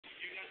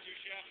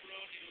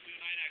chaperone, and you'll do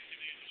night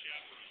activity as a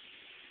chaperone.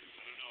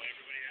 I don't know,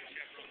 everybody has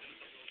chaperone, does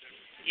something a little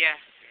different. Yeah.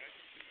 Okay?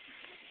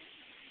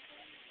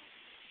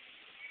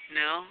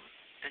 No,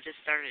 I just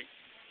started.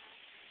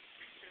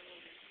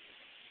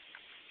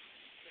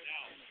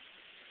 Now,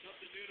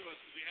 something new to us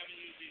is we haven't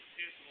used these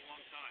tents in a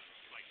long time,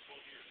 like 12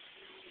 years.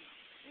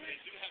 They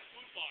do have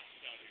food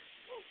boxes out here.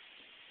 If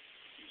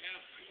you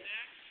have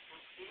snacks or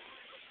food,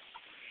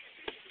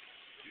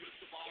 use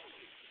the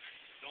boxes.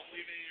 Don't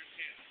leave it in your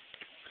tent.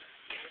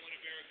 You don't want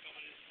a bear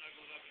coming and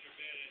snuggling up in your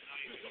bed at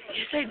night.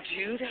 Yes, I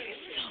do. That is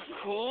so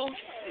cool.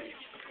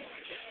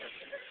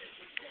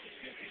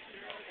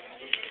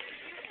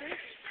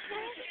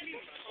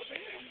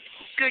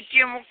 Good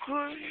Jim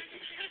cool.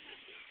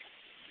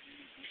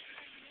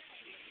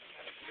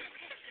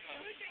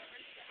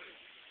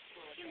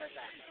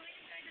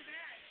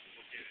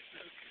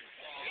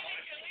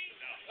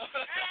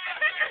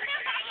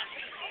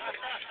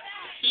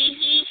 Hee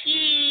hee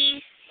hee.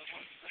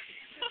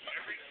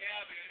 Every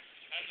cabin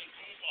has a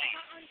food box.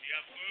 You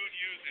have food,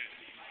 use it.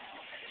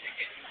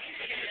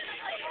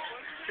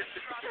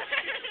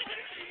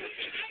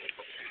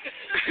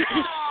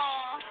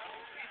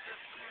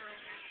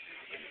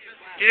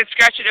 Did it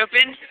scratch it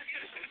open?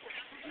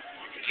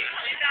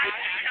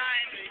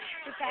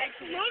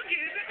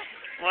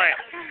 What?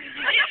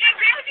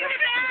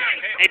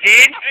 It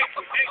did?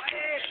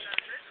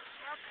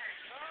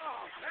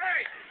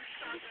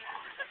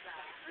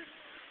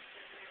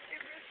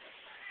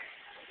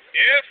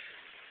 If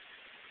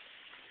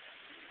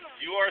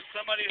you are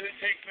somebody who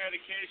takes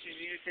medication, you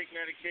need to take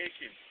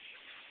medication.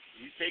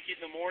 You take it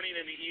in the morning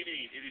and the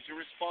evening. It is your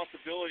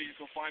responsibility to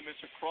go find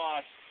Mr.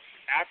 Cross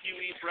after you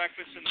eat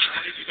breakfast in the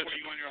morning before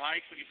you go on your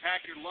hike. When you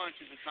pack your lunch,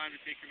 is the time to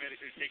take your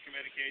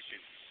medication.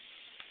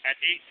 At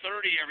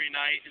 8:30 every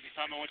night is the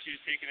time I want you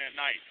to take it at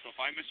night. So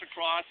find Mr.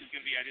 Cross. He's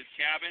going to be at his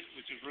cabin,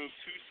 which is room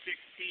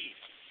 216.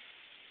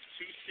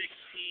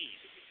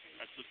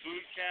 216. That's the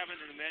food cabin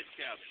and the med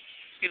cabin.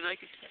 You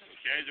like it?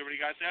 Okay, has everybody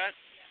got that?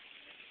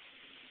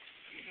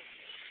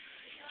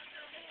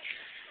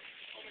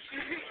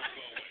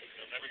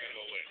 They're never going to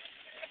go away.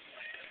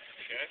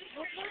 Okay?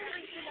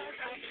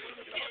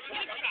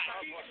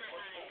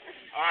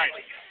 All right.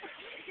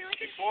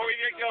 Before we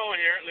get going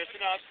here,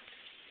 listen up.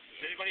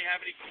 Does anybody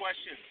have any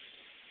questions?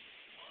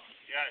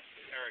 Yes,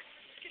 Eric.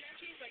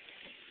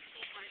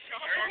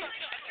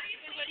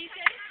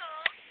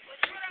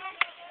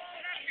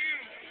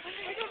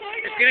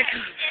 It's gonna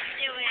come.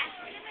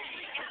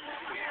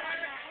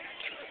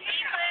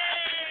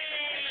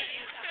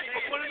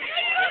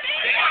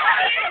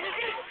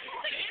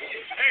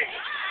 Hey!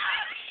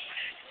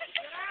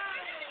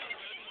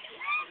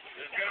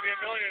 There's going to be a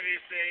million of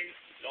these things.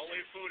 Don't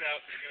leave food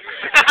out.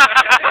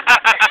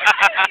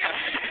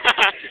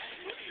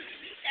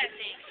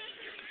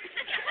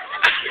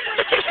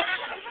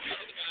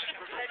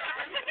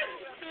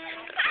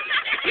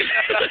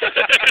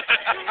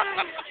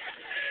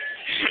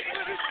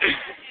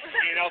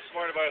 Being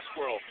outsmarted by a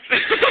squirrel.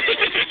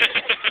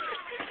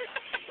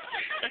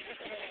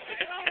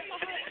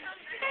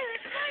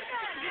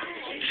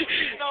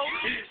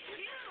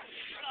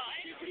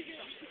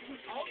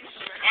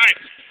 Alright.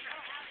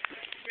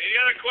 Any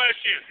other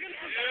questions?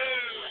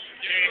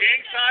 You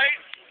hang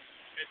tight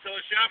until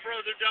the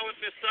chaperones are done with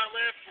this sun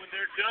lift. When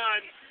they're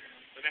done,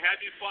 when they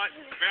have you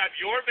grab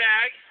your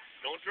bag.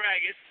 Don't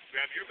drag it.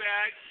 Grab your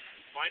bag.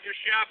 Find your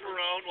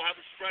chaperone. We'll have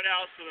them spread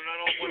out so they're not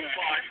all in one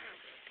spot.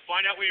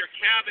 Find out where your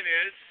cabin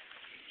is.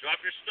 Drop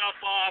your stuff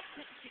off.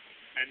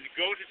 And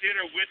go to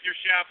dinner with your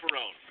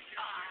chaperone.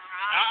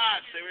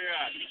 Stay where you're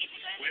at.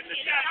 When the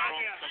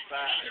chaperone comes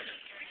back.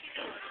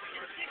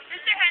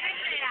 Mr.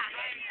 Henderson,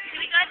 can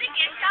we go to the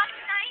gift shop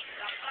tonight?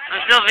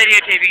 I'm still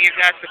videotaping you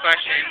to ask the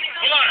question.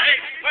 Hold on, hey,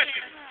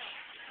 question.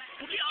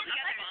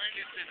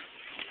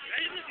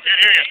 Can't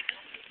hear you.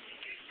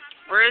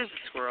 Where is the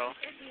squirrel?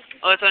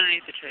 Oh, it's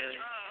underneath the trailer.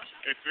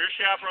 If your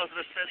chaperone's in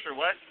the fence or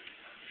what?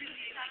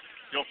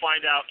 You'll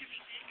find out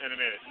in a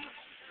minute.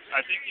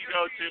 I think you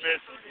go to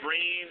Miss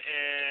Breen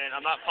and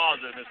I'm not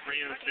positive, Miss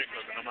Breen and the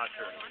Stickler, but I'm not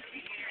sure.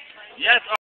 Yes.